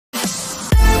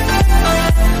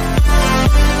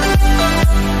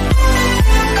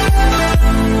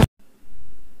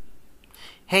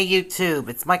Hey YouTube,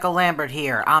 it's Michael Lambert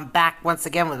here. I'm back once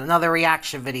again with another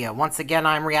reaction video. Once again,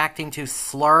 I'm reacting to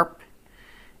Slurp.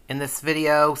 In this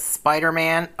video,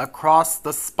 Spider-Man Across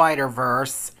the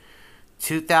Spider-Verse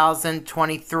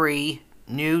 2023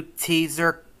 new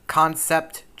teaser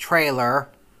concept trailer.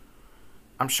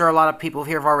 I'm sure a lot of people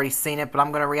here have already seen it, but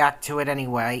I'm going to react to it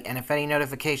anyway. And if any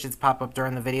notifications pop up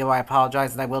during the video, I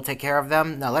apologize and I will take care of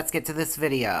them. Now let's get to this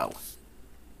video.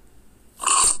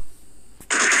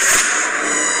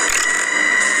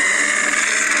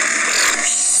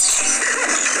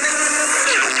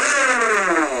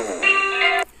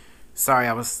 Sorry,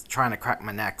 I was trying to crack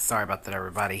my neck. Sorry about that,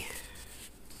 everybody.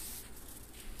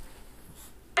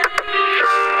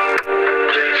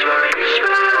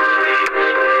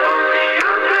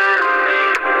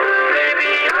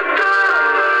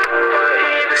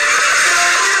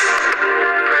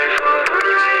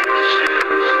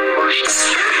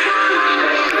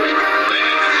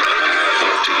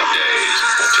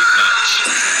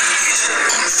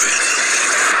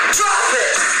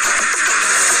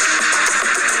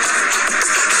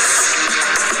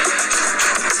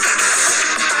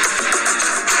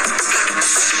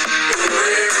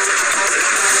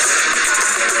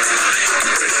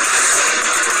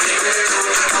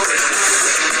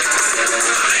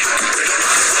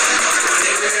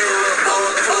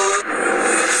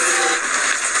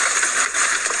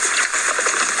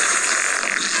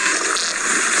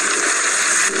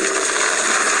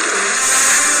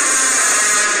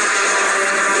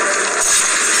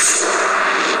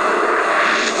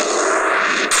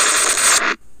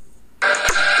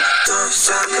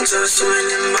 Just when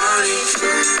the morning,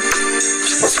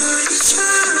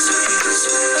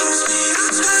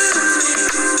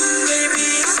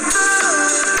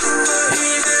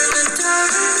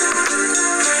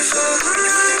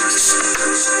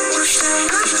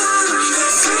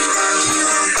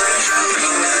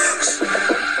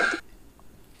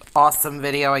 awesome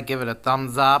video. I give it a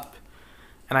thumbs up.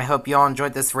 And I hope you all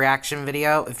enjoyed this reaction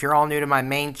video. If you're all new to my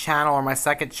main channel or my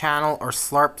second channel or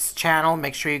Slurp's channel,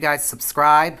 make sure you guys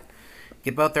subscribe.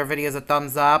 Give both our videos a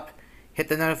thumbs up. Hit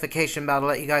the notification bell to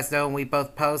let you guys know when we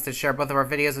both post, and share both of our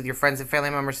videos with your friends and family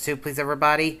members too, please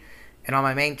everybody. And on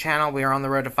my main channel, we are on the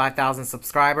road to 5,000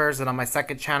 subscribers. And on my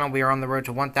second channel, we are on the road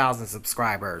to 1,000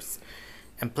 subscribers.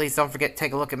 And please don't forget to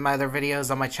take a look at my other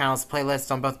videos on my channel's playlist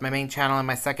on both my main channel and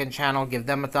my second channel. Give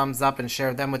them a thumbs up and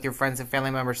share them with your friends and family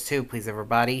members too, please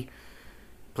everybody.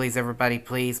 Please everybody,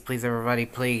 please. Please everybody,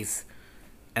 please.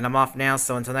 And I'm off now,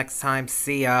 so until next time,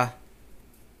 see ya.